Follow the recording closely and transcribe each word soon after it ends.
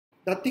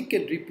Nothing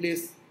can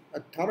replace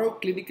a thorough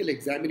clinical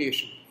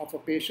examination of a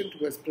patient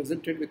who has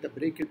presented with a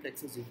brachial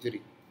plexus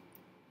injury.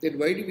 Then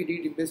why do we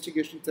need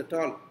investigations at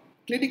all?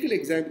 Clinical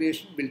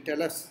examination will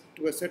tell us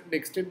to a certain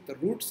extent the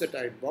roots that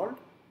are involved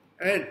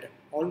and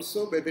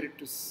also whether it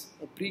is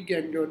a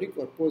preganglionic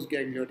or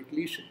postganglionic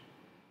lesion.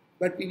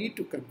 But we need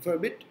to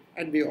confirm it,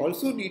 and we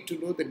also need to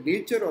know the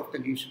nature of the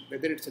lesion,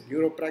 whether it's a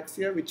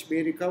neuropraxia which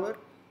may recover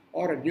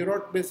or a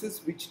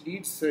neurotmesis which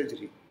needs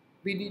surgery.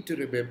 We need to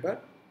remember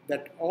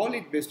that all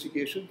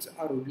investigations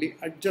are only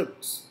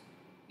adjuncts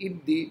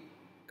in the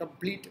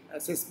complete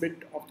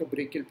assessment of the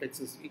brachial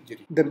plexus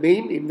injury. The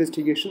main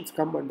investigations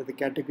come under the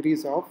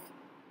categories of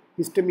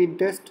histamine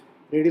test,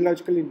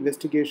 radiological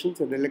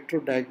investigations and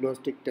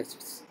electrodiagnostic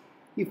tests.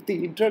 If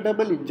the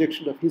intradermal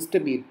injection of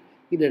histamine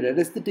in an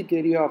anesthetic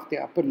area of the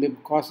upper limb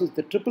causes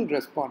the triple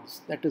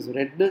response, that is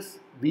redness,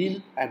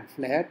 wheal and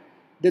flare,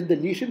 then the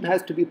lesion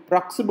has to be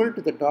proximal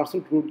to the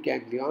dorsal root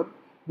ganglion,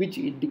 which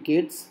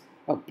indicates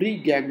a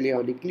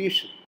preganglionic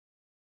lesion.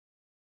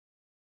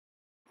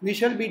 We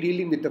shall be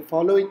dealing with the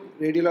following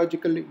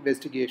radiological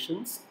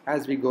investigations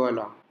as we go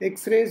along.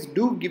 X-rays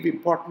do give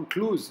important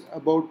clues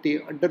about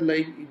the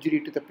underlying injury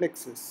to the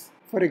plexus.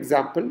 For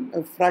example,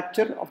 a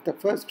fracture of the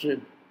first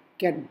rib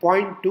can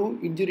point to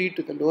injury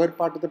to the lower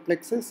part of the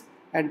plexus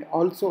and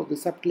also the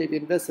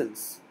subclavian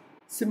vessels.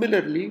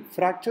 Similarly,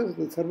 fractures of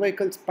the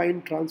cervical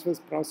spine transverse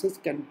process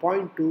can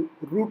point to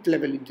root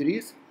level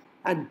injuries,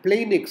 and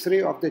plain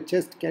X-ray of the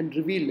chest can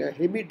reveal a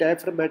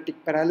hemidiaphragmatic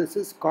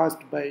paralysis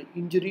caused by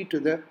injury to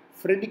the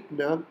phrenic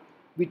nerve,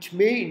 which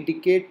may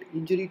indicate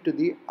injury to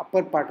the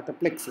upper part of the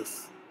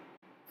plexus.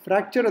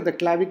 Fracture of the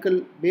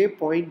clavicle may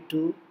point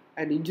to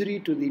an injury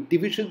to the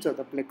divisions of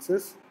the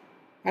plexus,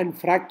 and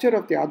fracture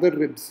of the other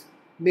ribs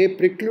may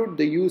preclude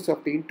the use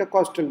of the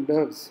intercostal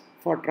nerves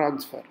for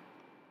transfer.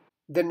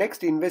 The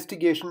next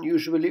investigation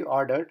usually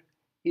ordered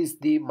is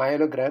the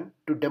myelogram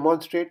to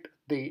demonstrate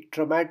the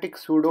traumatic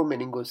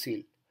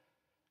pseudomeningocele.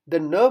 The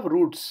nerve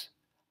roots,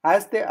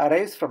 as they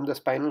arise from the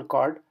spinal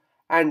cord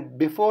and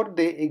before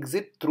they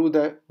exit through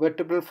the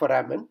vertebral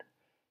foramen,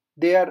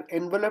 they are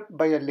enveloped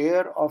by a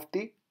layer of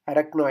the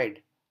arachnoid.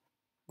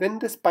 When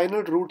the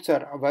spinal roots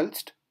are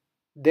avulsed,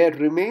 there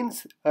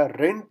remains a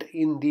rent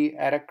in the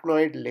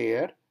arachnoid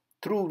layer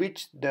through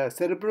which the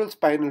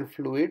cerebrospinal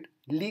fluid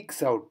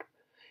leaks out.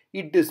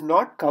 It is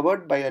not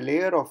covered by a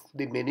layer of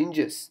the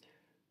meninges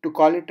to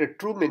call it a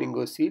true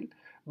meningocele,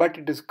 but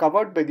it is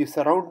covered by the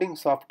surrounding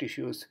soft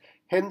tissues,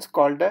 hence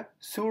called a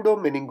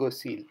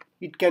pseudomeningocele.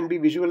 It can be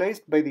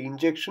visualized by the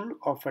injection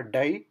of a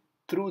dye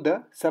through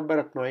the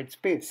subarachnoid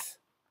space.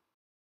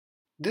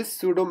 This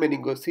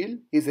pseudomeningocele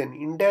is an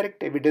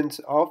indirect evidence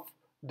of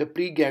the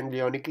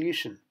preganglionic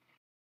lesion.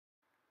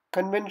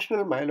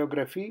 Conventional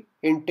myelography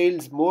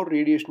entails more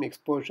radiation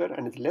exposure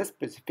and is less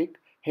specific,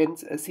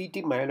 hence a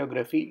CT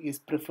myelography is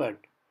preferred.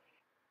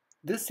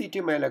 This CT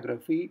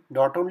myelography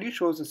not only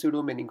shows the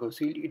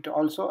pseudomeningocele, it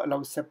also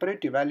allows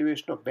separate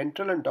evaluation of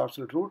ventral and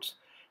dorsal roots,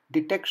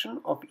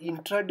 detection of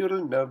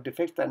intradural nerve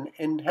defects and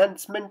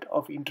enhancement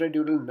of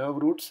intradural nerve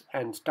roots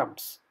and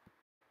stumps.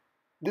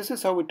 This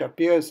is how it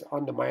appears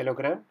on the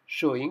myelogram,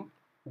 showing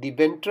the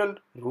ventral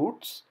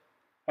roots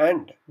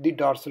and the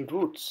dorsal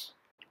roots.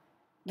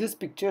 This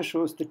picture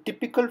shows the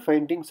typical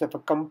findings of a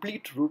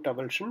complete root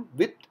avulsion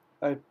with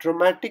a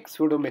traumatic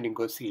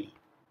pseudomeningocele.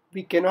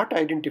 We cannot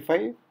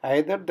identify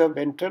either the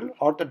ventral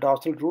or the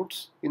dorsal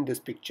roots in this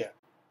picture.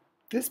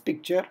 This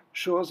picture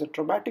shows a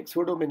traumatic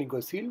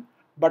pseudomeningocele,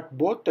 but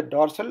both the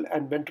dorsal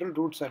and ventral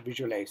roots are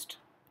visualized.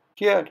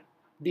 Here,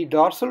 the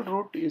dorsal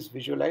root is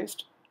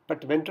visualized,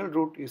 but the ventral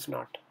root is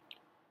not.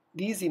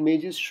 These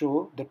images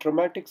show the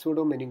traumatic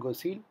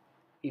pseudomeningocele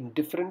in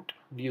different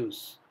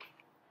views.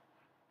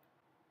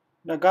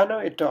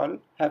 Nagano et al.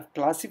 Have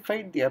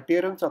classified the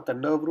appearance of the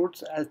nerve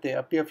roots as they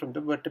appear from the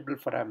vertebral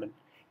foramen.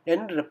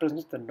 N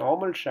represents the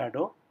normal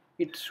shadow.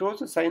 It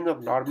shows a sign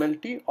of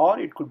normality, or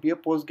it could be a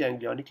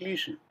postganglionic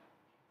lesion.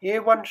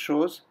 A1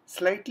 shows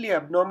slightly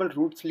abnormal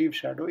root sleeve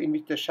shadow in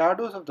which the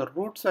shadows of the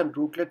roots and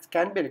rootlets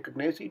can be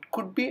recognized. It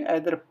could be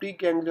either a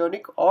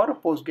preganglionic or a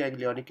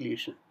postganglionic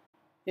lesion.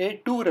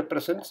 A2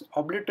 represents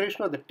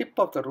obliteration of the tip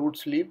of the root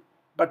sleeve,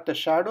 but the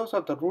shadows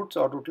of the roots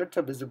or rootlets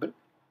are visible.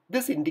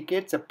 This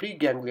indicates a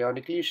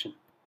preganglionic lesion.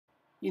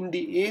 In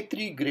the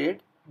A3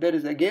 grade, there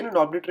is again an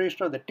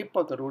obliteration of the tip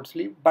of the root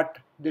sleeve, but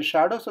the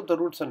shadows of the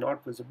roots are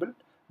not visible.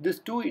 This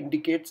too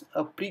indicates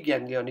a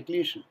preganglionic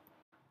lesion.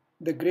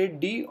 The grade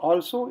D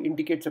also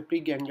indicates a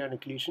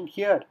preganglionic lesion.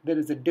 Here, there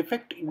is a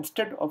defect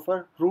instead of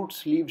a root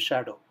sleeve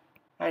shadow.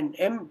 And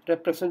M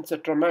represents a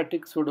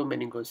traumatic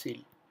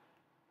pseudomeningocele.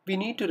 We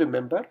need to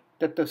remember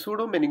that the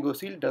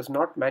pseudomeningocele does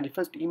not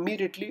manifest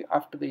immediately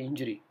after the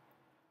injury.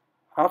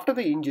 After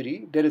the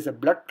injury, there is a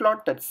blood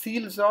clot that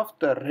seals off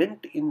the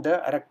rent in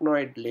the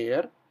arachnoid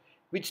layer,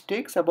 which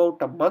takes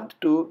about a month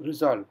to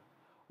resolve,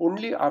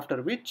 only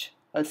after which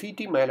a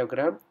CT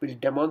myelogram will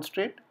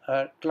demonstrate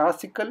a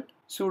classical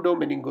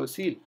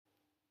pseudomeningocele.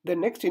 The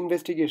next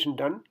investigation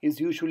done is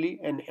usually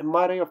an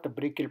MRI of the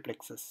brachial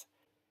plexus.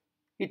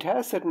 It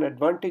has certain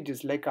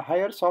advantages like a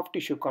higher soft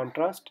tissue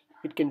contrast,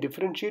 It can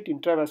differentiate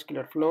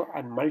intravascular flow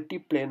and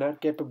multiplanar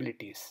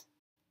capabilities.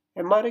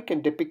 MRI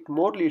can depict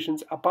more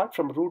lesions apart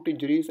from root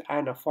injuries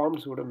and a formed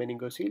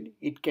pseudomeningocele.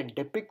 It can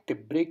depict the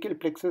brachial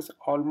plexus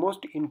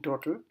almost in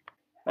total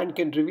and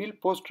can reveal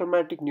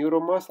post-traumatic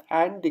neuromas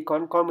and the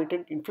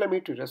concomitant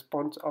inflammatory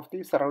response of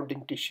the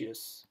surrounding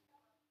tissues.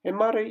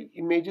 MRI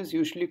images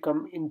usually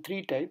come in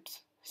three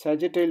types: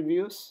 sagittal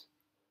views,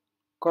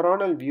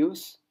 coronal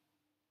views,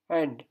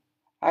 and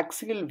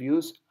axial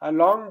views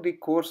along the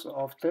course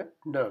of the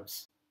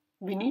nerves.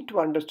 We need to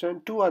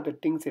understand two other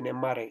things in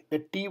MRI, the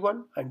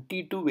T1 and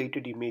T2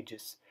 weighted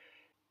images.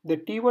 The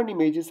T1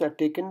 images are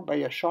taken by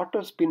a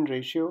shorter spin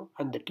ratio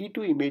and the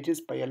T2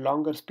 images by a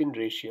longer spin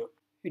ratio.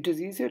 It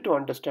is easier to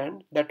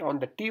understand that on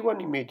the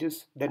T1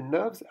 images the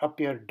nerves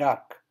appear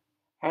dark,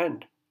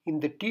 and in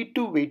the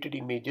T2 weighted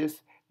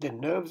images the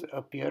nerves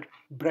appear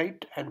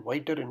bright and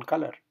whiter in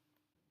color.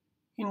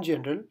 In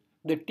general,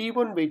 the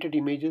T1 weighted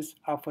images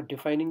are for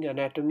defining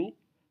anatomy,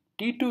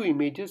 T2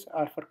 images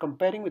are for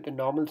comparing with the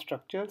normal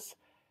structures,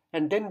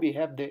 and then we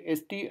have the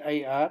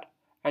STIR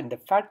and the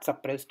fat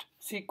suppressed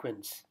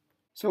sequence.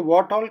 So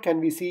what all can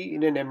we see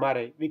in an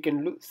MRI? We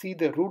can see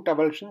the root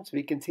avulsions,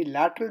 we can see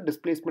lateral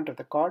displacement of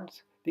the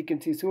cords, we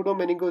can see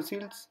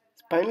pseudomeningoceles,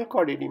 spinal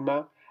cord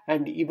edema,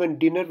 and even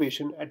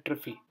denervation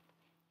atrophy.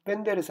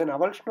 When there is an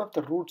avulsion of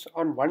the roots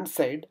on one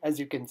side, as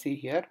you can see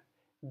here,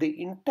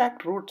 the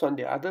intact roots on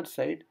the other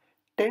side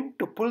tend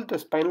to pull the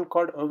spinal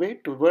cord away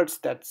towards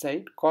that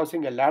side,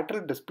 causing a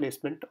lateral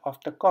displacement of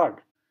the cord.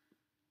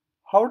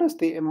 How does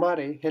the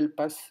MRI help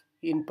us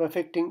in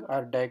perfecting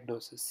our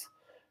diagnosis?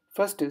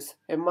 First is,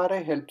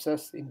 MRI helps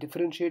us in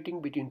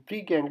differentiating between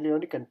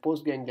preganglionic and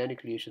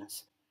postganglionic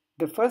lesions.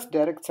 The first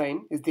direct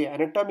sign is the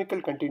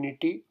anatomical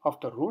continuity of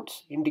the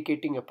roots,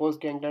 indicating a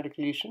postganglionic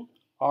lesion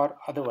or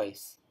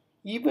otherwise.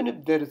 Even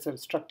if there is a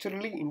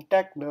structurally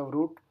intact nerve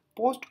root,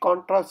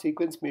 post-contrast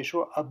sequence may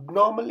show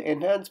abnormal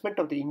enhancement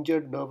of the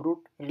injured nerve root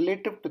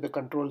relative to the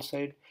control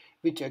side,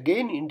 which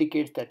again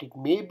indicates that it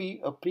may be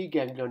a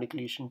preganglionic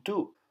lesion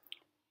too.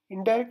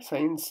 Indirect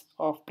signs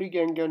of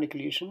preganglionic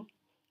lesion,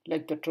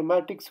 like the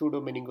traumatic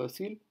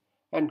pseudomeningocele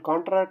and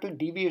contralateral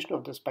deviation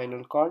of the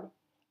spinal cord,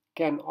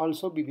 can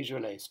also be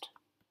visualized.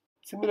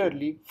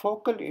 Similarly,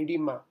 focal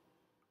edema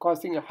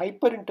causing a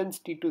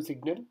hyperintense T2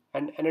 signal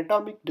and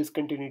anatomic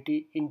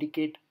discontinuity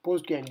indicate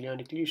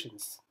postganglionic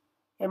lesions.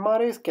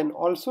 MRIs can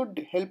also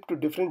help to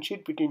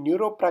differentiate between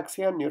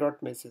neuropraxia and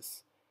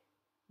neurotmesis.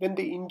 When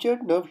the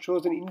injured nerve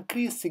shows an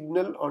increased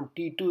signal on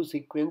T2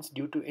 sequence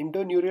due to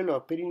endoneural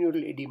or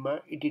perineural edema,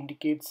 it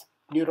indicates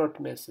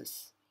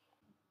neurotmesis.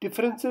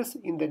 Differences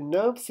in the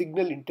nerve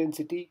signal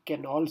intensity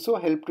can also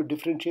help to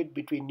differentiate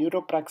between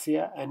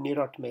neuropraxia and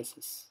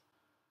neurotmesis.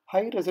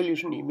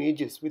 High-resolution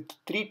images with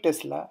 3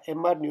 Tesla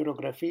MR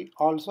Neurography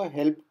also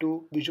help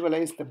to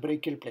visualize the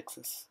brachial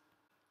plexus.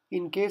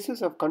 In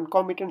cases of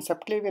concomitant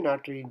subclavian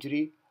artery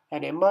injury,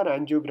 an MR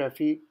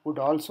angiography would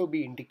also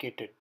be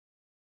indicated.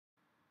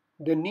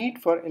 The need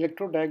for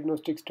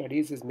electrodiagnostic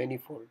studies is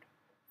manifold.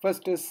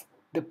 First is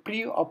the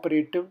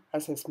preoperative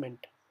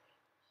assessment.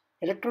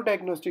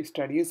 Electrodiagnostic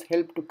studies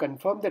help to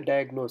confirm the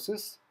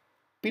diagnosis,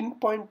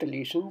 pinpoint the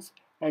lesions,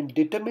 and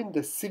determine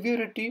the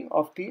severity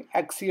of the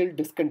axial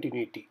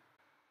discontinuity.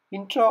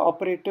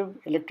 Intraoperative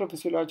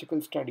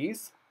electrophysiological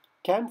studies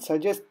can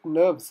suggest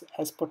nerves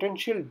as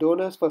potential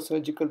donors for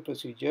surgical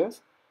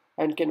procedures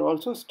and can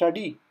also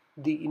study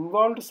the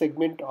involved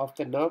segment of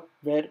the nerve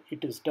where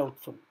it is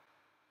doubtful.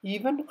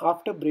 Even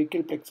after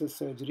brachial plexus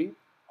surgery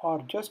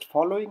or just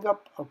following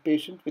up a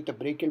patient with a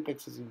brachial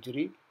plexus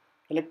injury,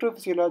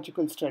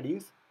 electrophysiological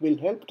studies will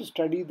help to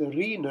study the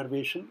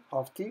re-innervation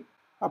of the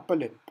upper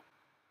limb.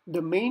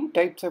 The main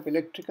types of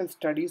electrical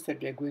studies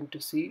that we are going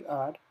to see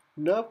are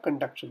nerve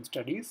conduction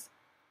studies,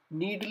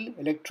 needle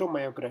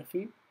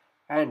electromyography,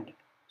 and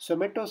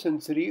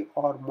somatosensory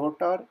or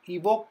motor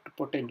evoked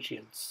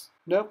potentials.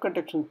 Nerve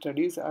conduction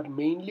studies are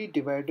mainly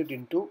divided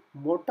into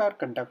motor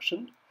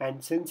conduction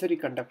and sensory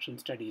conduction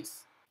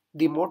studies.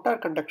 The motor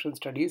conduction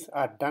studies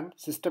are done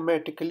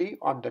systematically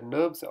on the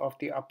nerves of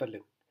the upper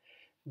limb.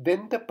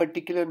 When the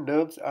particular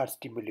nerves are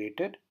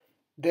stimulated,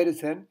 there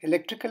is an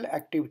electrical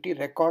activity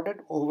recorded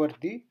over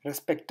the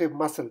respective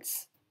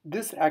muscles.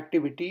 This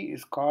activity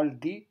is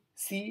called the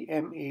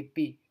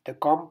CMAP, the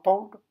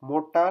compound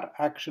motor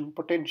action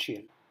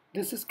potential.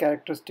 This is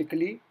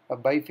characteristically a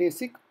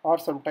biphasic or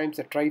sometimes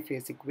a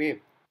triphasic wave.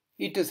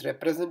 It is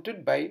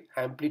represented by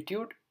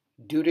amplitude,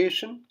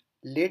 duration,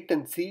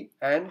 latency,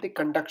 and the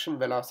conduction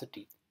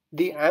velocity.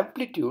 The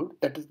amplitude,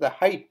 that is the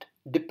height,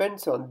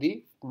 depends on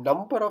the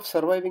number of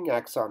surviving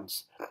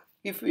axons.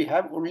 If we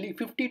have only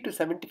 50 to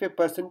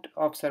 75%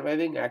 of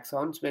surviving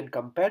axons when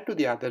compared to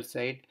the other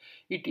side,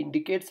 it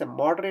indicates a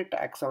moderate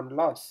axon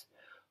loss.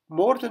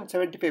 More than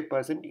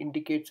 75%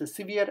 indicates a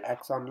severe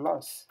axon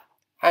loss.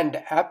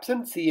 And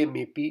absent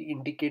CMAP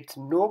indicates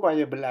no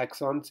viable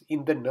axons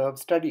in the nerve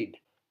studied.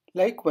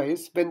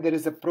 Likewise, when there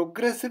is a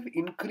progressive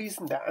increase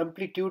in the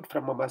amplitude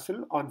from a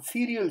muscle on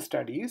serial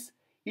studies,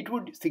 it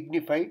would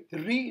signify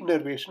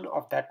re-innervation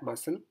of that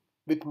muscle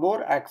with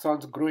more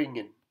axons growing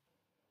in.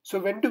 So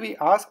when do we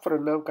ask for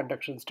a nerve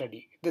conduction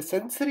study? The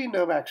sensory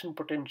nerve action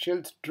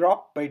potentials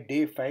drop by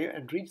day 5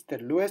 and reach their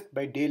lowest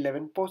by day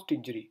 11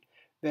 post-injury,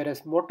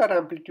 whereas motor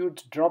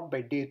amplitudes drop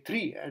by day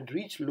 3 and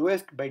reach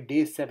lowest by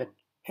day 7.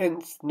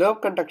 Hence, nerve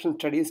conduction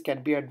studies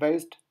can be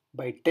advised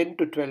by 10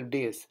 to 12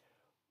 days,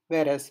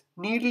 whereas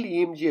needle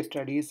EMG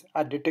studies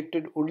are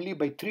detected only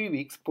by 3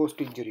 weeks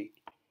post-injury.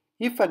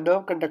 If a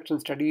nerve conduction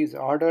study is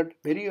ordered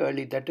very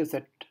early, that is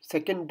at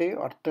second day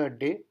or third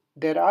day,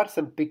 there are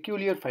some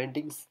peculiar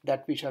findings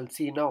that we shall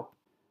see now.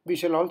 We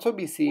shall also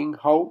be seeing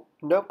how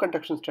nerve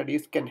conduction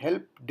studies can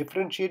help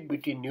differentiate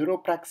between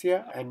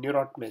neuropraxia and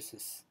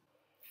neurotmesis.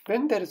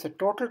 When there is a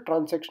total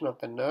transection of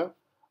the nerve,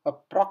 a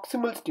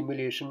proximal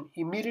stimulation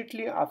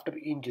immediately after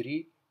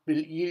injury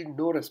will yield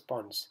no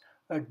response.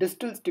 A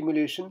distal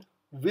stimulation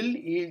will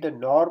yield a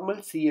normal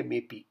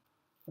CMAP.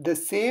 The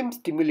same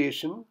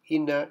stimulation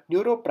in a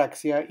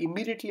neuropraxia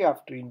immediately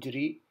after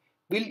injury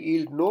will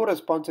yield no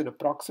response in a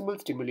proximal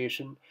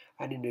stimulation,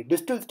 and in a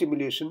distal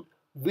stimulation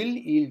will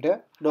yield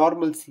a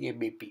normal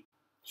CMAP.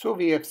 So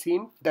we have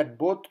seen that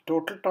both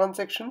total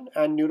transection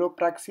and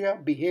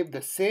neuropraxia behave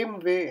the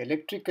same way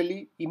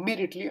electrically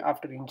immediately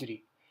after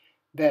injury,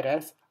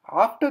 whereas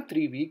after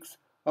 3 weeks,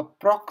 a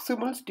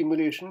proximal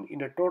stimulation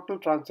in a total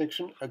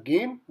transection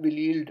again will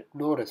yield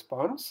no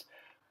response,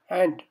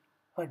 and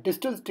a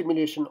distal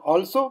stimulation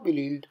also will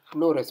yield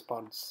no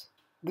response.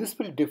 This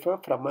will differ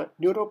from a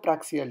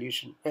neuropraxia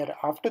lesion, where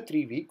after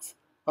 3 weeks,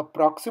 a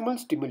proximal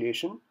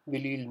stimulation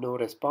will yield no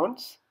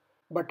response,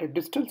 but a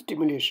distal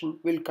stimulation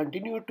will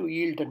continue to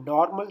yield a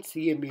normal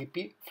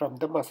CMAP from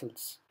the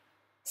muscles.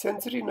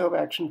 Sensory nerve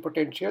action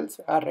potentials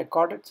are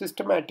recorded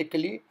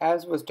systematically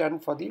as was done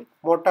for the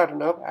motor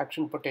nerve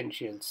action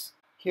potentials.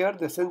 Here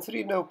the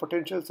sensory nerve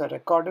potentials are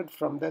recorded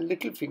from the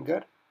little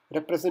finger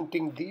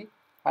representing the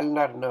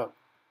ulnar nerve.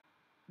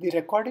 The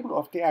recording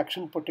of the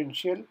action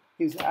potential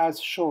is as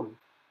shown.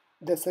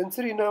 The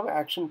sensory nerve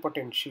action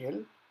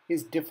potential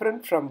is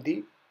different from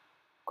the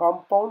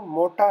compound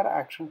motor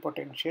action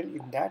potential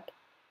in that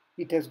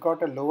it has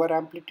got a lower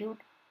amplitude,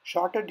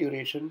 shorter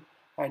duration,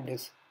 and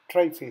is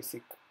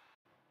triphasic.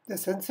 The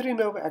sensory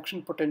nerve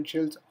action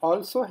potentials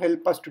also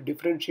help us to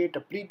differentiate a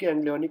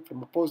preganglionic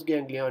from a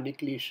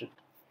postganglionic lesion.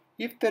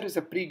 If there is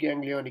a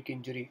preganglionic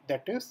injury,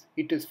 that is,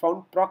 it is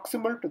found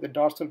proximal to the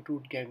dorsal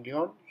root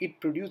ganglion, it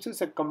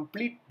produces a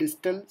complete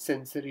distal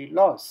sensory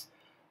loss.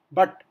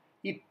 But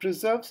it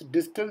preserves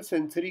distal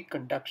sensory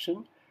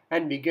conduction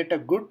and we get a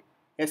good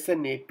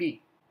SNAP.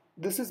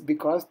 This is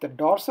because the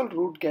dorsal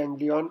root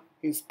ganglion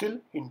is still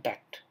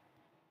intact.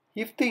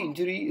 If the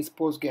injury is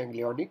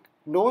postganglionic,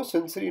 no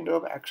sensory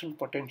nerve action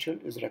potential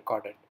is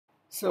recorded.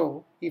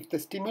 So, if the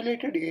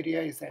stimulated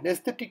area is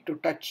anesthetic to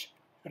touch,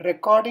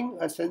 recording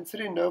a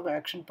sensory nerve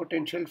action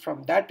potential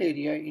from that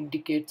area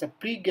indicates a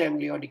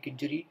preganglionic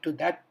injury to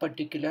that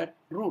particular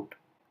root.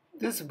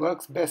 This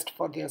works best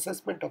for the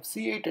assessment of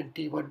C8 and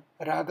T1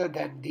 rather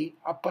than the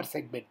upper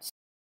segments.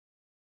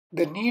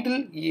 The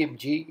needle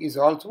EMG is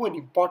also an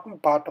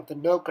important part of the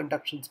nerve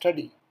conduction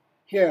study.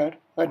 Here,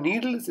 a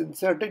needle is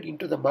inserted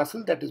into the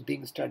muscle that is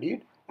being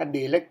studied and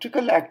the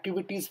electrical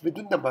activities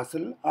within the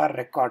muscle are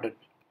recorded.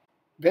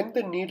 When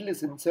the needle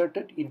is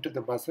inserted into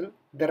the muscle,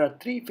 there are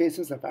 3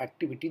 phases of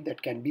activity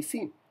that can be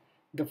seen.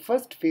 The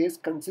first phase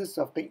consists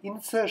of the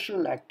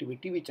insertional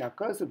activity which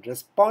occurs in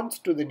response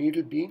to the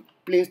needle being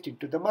placed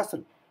into the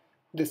muscle.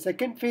 The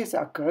second phase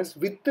occurs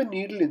with the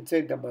needle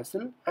inside the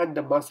muscle and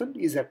the muscle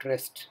is at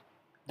rest.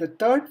 The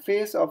third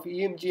phase of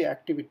EMG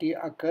activity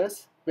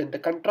occurs when the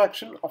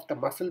contraction of the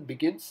muscle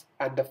begins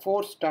and the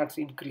force starts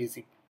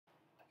increasing.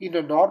 In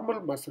a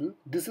normal muscle,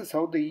 this is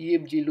how the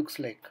EMG looks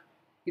like.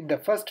 In the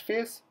first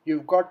phase,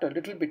 you've got a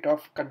little bit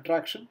of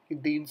contraction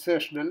in the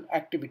insertional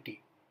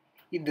activity.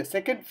 In the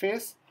second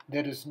phase,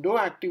 there is no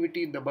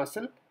activity in the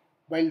muscle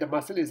while the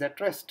muscle is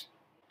at rest.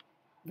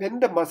 When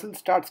the muscle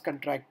starts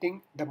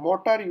contracting, the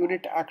motor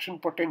unit action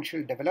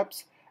potential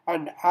develops,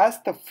 and as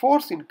the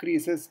force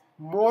increases,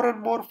 more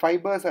and more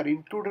fibers are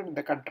included in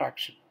the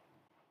contraction.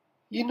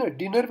 In a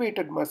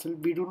denervated muscle,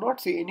 we do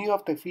not see any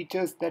of the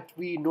features that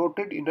we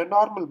noted in a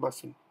normal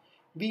muscle.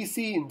 We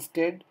see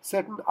instead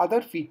certain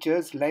other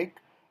features like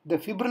the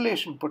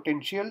fibrillation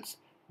potentials,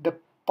 the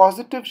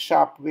positive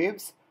sharp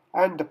waves,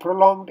 and the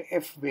prolonged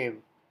F wave.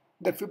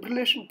 The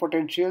fibrillation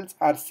potentials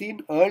are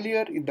seen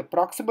earlier in the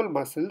proximal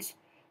muscles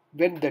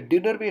when the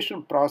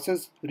denervation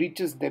process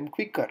reaches them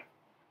quicker.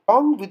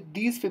 Along with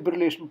these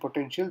fibrillation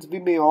potentials, we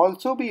may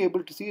also be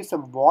able to see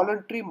some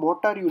voluntary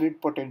motor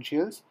unit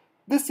potentials.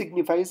 This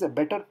signifies a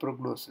better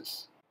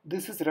prognosis.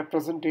 This is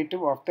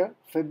representative of the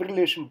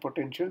fibrillation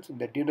potentials in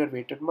the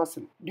denervated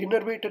muscle.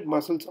 Denervated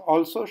muscles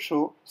also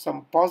show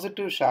some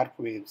positive sharp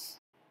waves.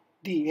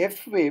 The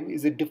F wave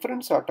is a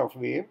different sort of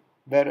wave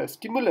where a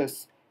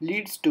stimulus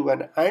leads to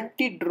an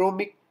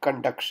antidromic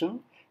conduction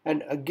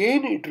and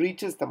again it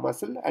reaches the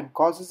muscle and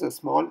causes a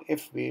small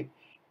F wave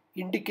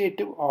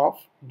indicative of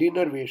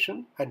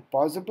denervation and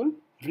possible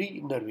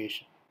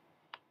reinnervation.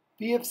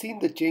 We have seen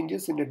the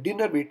changes in a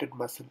denervated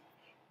muscle.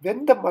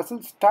 When the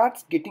muscle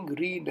starts getting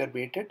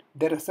reinnervated,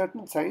 there are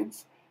certain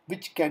signs.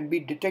 which can be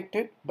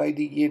detected by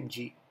the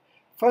EMG.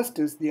 First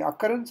is the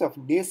occurrence of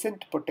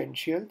nascent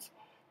potentials,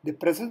 the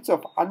presence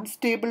of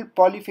unstable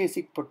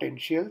polyphasic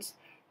potentials,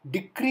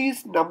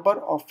 decreased number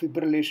of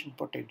fibrillation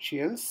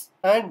potentials,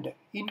 and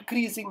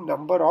increasing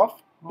number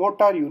of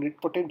motor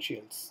unit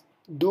potentials.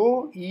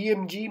 Though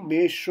EMG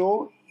may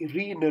show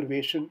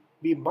reinnervation,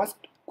 we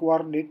must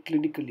coordinate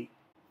clinically.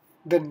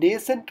 The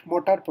nascent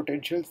motor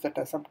potentials that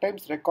are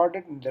sometimes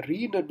recorded in the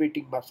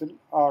reinnervating muscle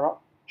are of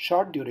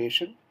short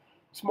duration,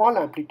 small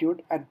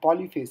amplitude, and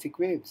polyphasic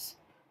waves.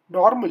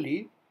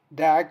 Normally,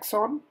 the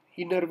axon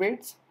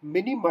innervates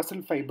many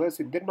muscle fibers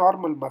in the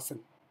normal muscle.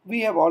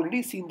 We have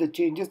already seen the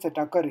changes that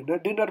occur in a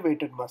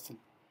denervated muscle.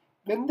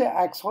 When the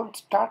axon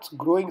starts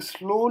growing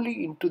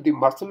slowly into the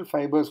muscle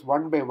fibers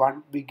one by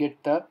one, we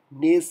get the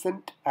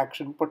nascent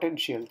action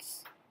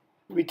potentials,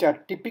 which are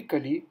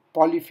typically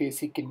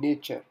polyphasic in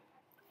nature.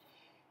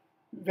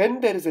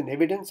 When there is an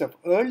evidence of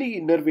early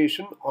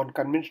innervation on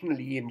conventional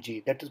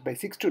EMG, that is by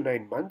 6 to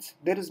 9 months,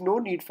 there is no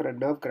need for a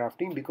nerve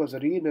grafting because the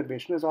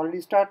reinnervation has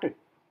already started.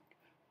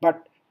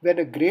 But when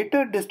a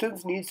greater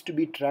distance needs to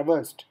be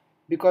traversed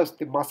because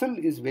the muscle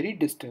is very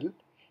distal,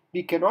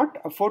 we cannot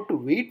afford to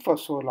wait for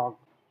so long.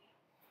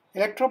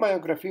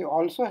 Electromyography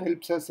also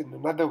helps us in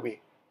another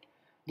way.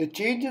 The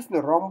changes in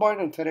the rhomboid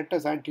and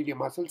serratus anterior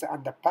muscles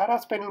and the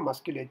paraspinal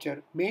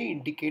musculature may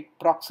indicate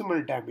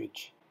proximal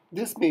damage.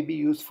 This may be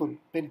useful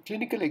when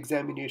clinical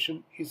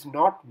examination is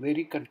not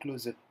very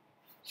conclusive.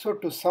 So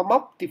to sum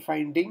up the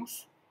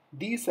findings,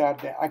 these are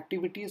the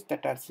activities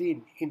that are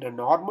seen in a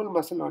normal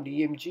muscle on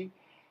EMG,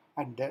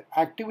 and the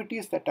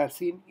activities that are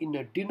seen in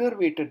a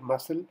denervated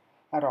muscle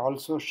are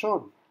also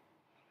shown.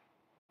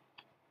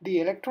 The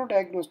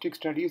electrodiagnostic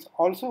studies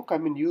also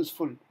come in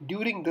useful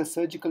during the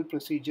surgical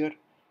procedure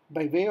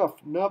by way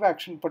of nerve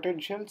action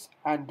potentials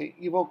and the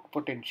evoked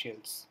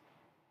potentials.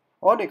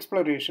 On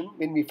exploration,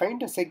 when we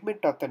find a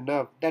segment of the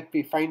nerve that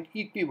we find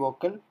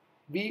equivocal,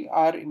 we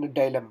are in a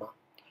dilemma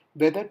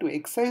whether to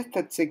excise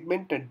that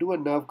segment and do a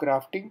nerve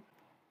grafting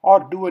or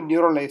do a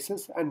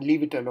neurolysis and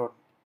leave it alone.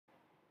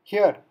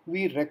 Here,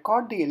 we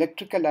record the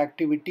electrical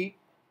activity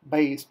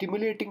by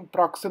stimulating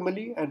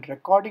proximally and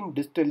recording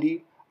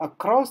distally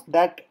across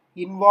that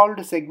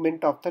involved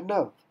segment of the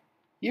nerve.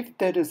 If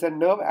there is a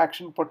nerve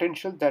action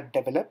potential that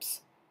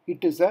develops,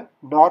 it is a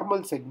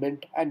normal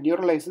segment and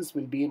neurolysis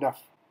will be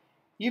enough.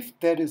 If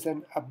there is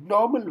an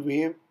abnormal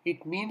wave,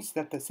 it means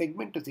that the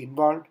segment is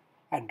involved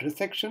and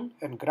resection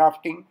and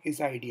grafting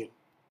is ideal.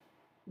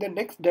 The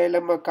next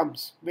dilemma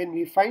comes when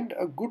we find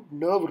a good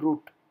nerve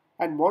root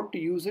and want to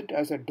use it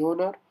as a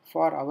donor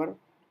for our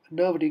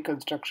nerve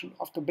reconstruction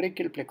of the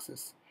brachial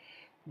plexus.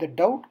 The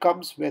doubt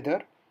comes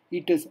whether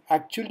it is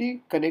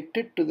actually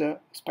connected to the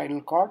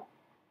spinal cord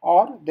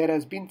or there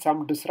has been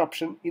some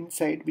disruption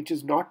inside which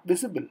is not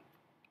visible.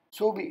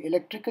 So we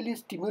electrically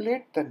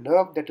stimulate the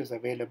nerve that is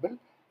available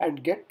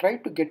and try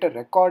to get a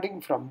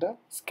recording from the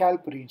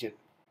scalp region.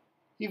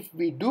 If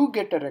we do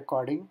get a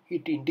recording,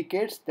 it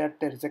indicates that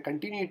there is a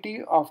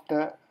continuity of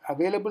the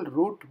available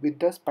root with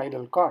the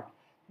spinal cord.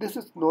 This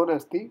is known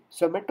as the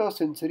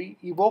somatosensory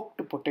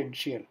evoked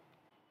potential.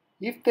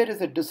 If there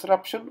is a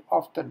disruption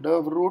of the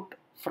nerve root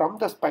from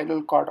the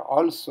spinal cord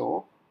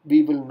also,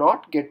 we will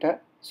not get a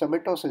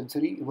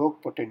somatosensory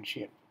evoked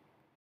potential.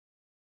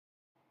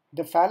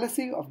 The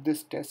fallacy of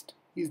this test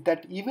is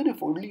that even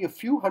if only a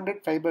few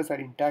hundred fibers are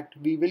intact,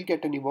 we will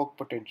get an evoked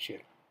potential.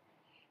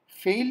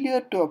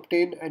 Failure to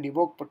obtain an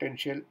evoked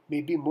potential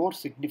may be more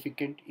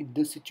significant in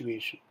this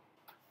situation.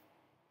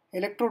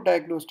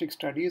 Electrodiagnostic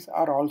studies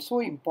are also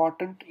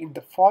important in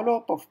the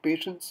follow-up of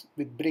patients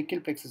with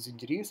brachial plexus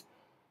injuries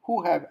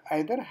who have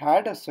either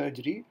had a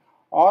surgery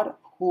or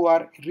who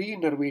are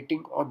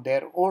reinnervating on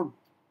their own.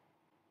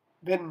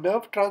 When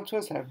nerve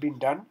transfers have been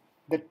done,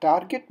 the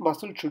target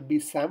muscle should be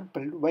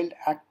sampled while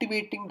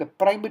activating the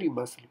primary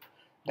muscle.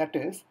 That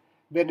is,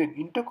 when an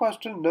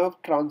intercostal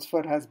nerve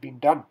transfer has been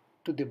done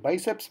to the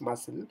biceps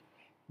muscle,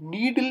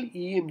 needle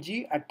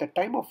EMG at the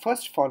time of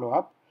first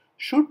follow-up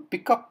should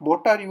pick up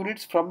motor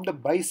units from the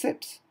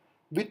biceps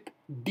with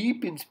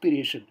deep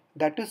inspiration,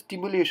 that is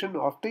stimulation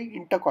of the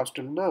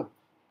intercostal nerve.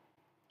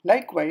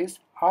 Likewise,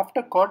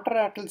 after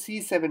contralateral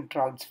C7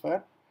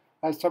 transfer,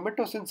 a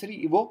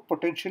somatosensory evoked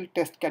potential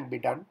test can be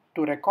done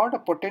to record a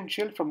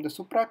potential from the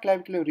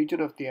supraclavicular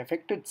region of the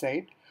affected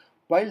side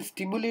while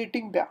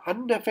stimulating the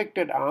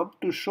unaffected arm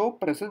to show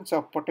presence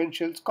of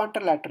potentials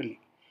contralaterally.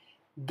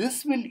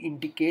 This will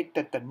indicate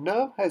that the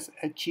nerve has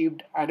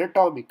achieved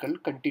anatomical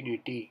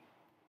continuity.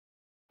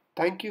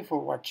 Thank you for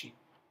watching.